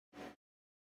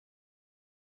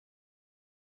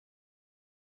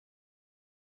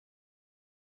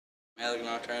An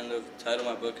alternative. The title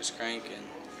of my book is Crank, and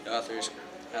the author is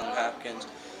Hopkins.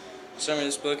 The summary of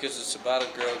this book is it's about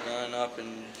a girl growing up,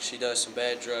 and she does some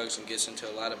bad drugs and gets into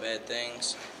a lot of bad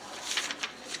things.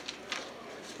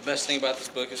 The best thing about this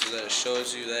book is that it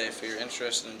shows you that if you're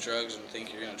interested in drugs and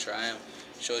think you're going to try them,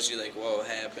 it shows you like what will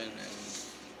happen and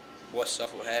what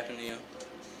stuff will happen to you.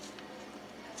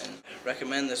 And I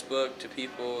recommend this book to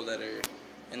people that are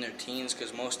in their teens,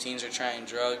 because most teens are trying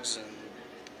drugs and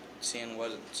seeing what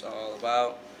it's all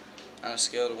about. On a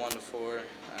scale of 1 to 4,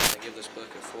 I give this book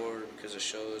a 4 because it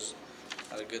shows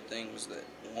a lot of good things that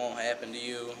won't happen to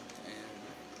you,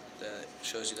 and that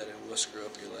shows you that it will screw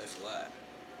up your life a lot.